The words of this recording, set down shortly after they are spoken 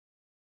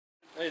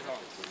Lays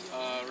on.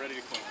 Ready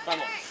to climb. Come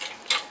on.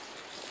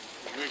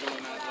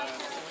 Wiggling that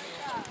last.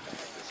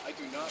 I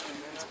do not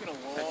remember. It's been a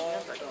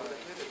long time.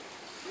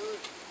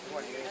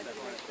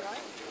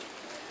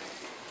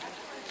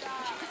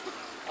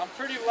 I'm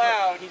pretty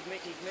loud, He's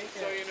making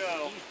so you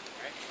know.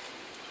 Right?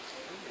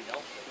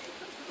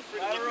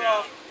 Ladder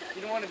up.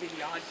 You don't want to be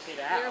the odd kid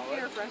out. Your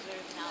peer pressure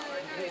is not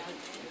working.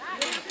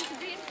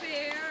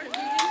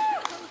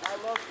 I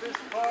love this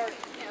part.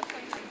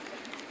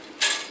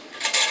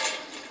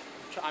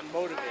 I'm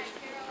motivated. I'm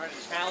trying to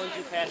challenge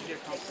you past your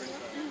comfort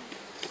zone.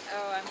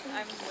 Oh,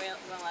 I'm well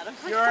out of.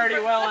 You're already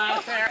well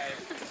out there.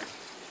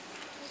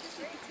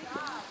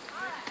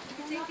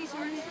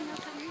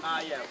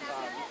 Yeah.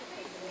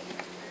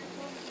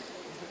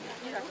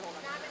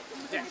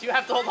 Yes, you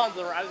have to hold on to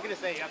the rope. I was going to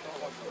say you have to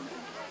hold on to the rope.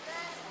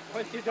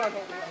 Once you're done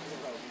holding on to the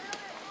rope.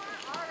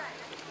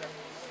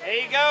 There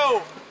you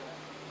go.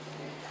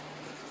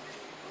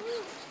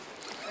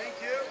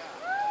 Thank you.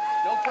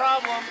 No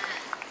problem.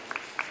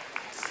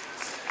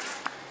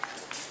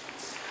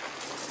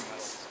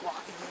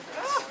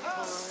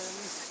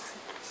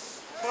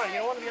 Come on,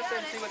 you don't want to be up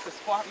there and see what the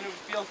squat move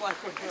feels like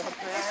when you're up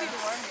there.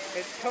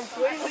 It's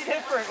completely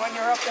different when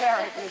you're up there,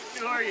 I can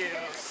assure you.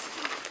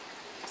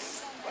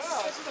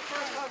 Wow, this is the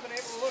first time I've been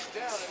able to look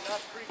down and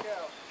not freak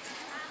out.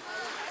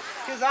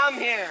 Because I'm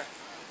here.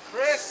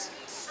 Chris,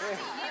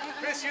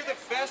 you're the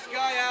best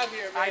guy out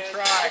here, man. I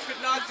try. I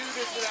could not do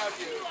this without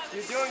you.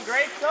 You're doing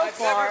great so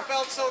far. I've never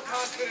felt so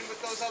confident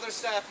with those other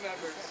staff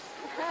members.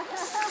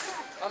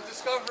 I'm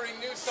discovering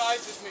new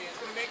sides of me. It's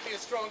going to make me a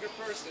stronger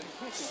person.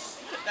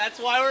 That's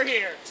why we're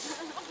here.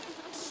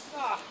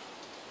 Ah.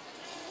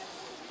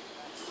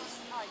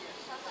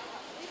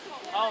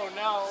 Oh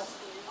no.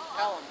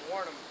 Tell him,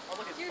 warn him. Oh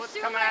look, his foot's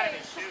coming out of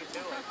his shoe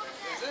too.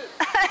 Is it?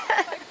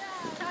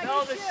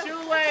 No, the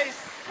shoelace.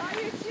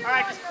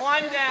 Alright, just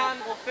climb down,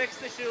 we'll fix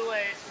the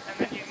shoelace, and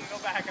then you can go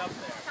back up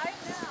there.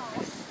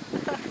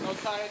 No,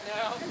 tie it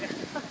now.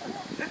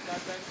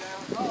 Not bend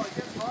down. Oh, it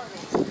gets hard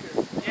over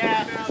here.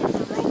 Yeah. Now there's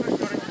a rope that's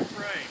going to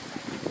frame.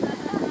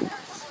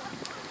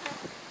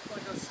 It's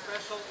like a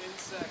special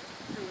insect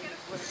doing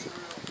its way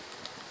through.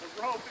 The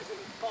rope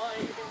isn't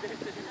fine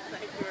condition,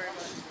 thank you very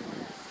much.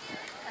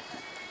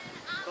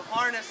 The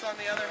harness, on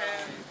the other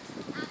hand.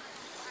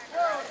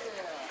 Oh,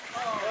 yeah.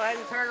 Oh. Go ahead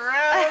and turn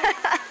around.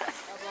 How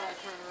about I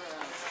turn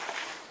around?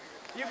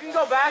 You can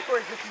go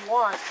backwards if you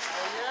want. Oh,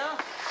 yeah?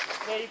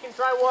 Yeah, you can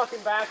try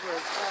walking backwards.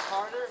 Is that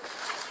harder?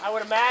 I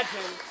would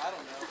imagine. I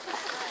don't know.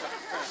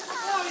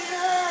 Oh,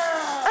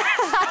 yeah!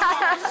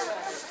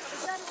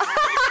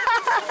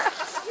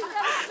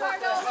 What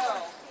the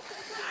hell?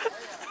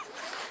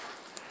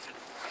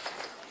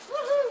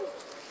 Woohoo!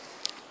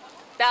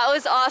 That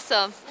was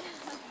awesome.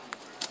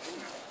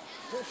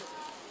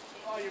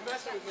 Oh, you're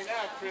messing with me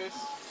now, Chris.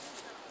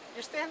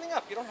 You're standing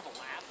up. You don't have a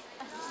lap.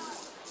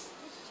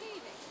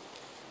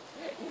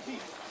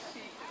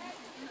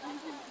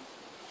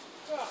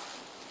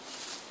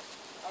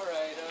 All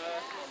right,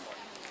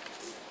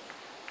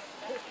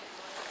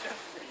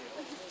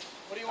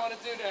 what do you want to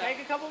do now? Take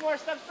a couple more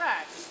steps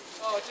back.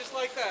 Oh, just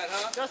like that,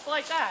 huh? Just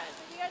like that.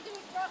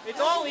 It's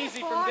all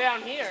easy from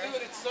down here. Do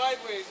it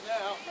sideways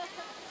now.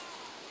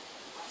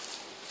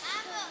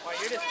 Well,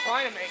 you're just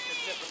trying to make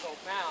this difficult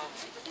now.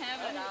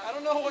 I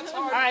don't know what's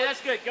hard. All right, that's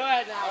good. Go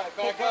ahead now. All right,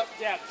 back up.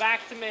 Yeah,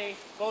 back to me.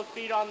 Both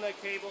feet on the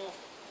cable.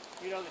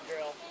 You know the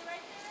drill.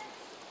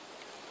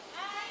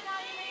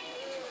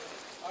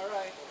 All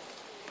right.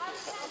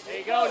 There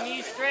you go.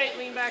 Knees straight.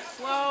 Lean back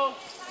slow.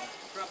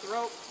 Drop the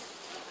rope.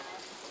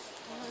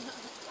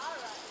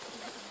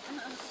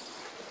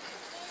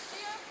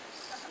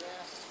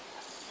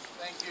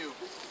 Thank you.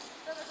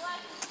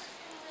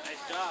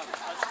 Nice job.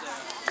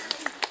 Touchdown.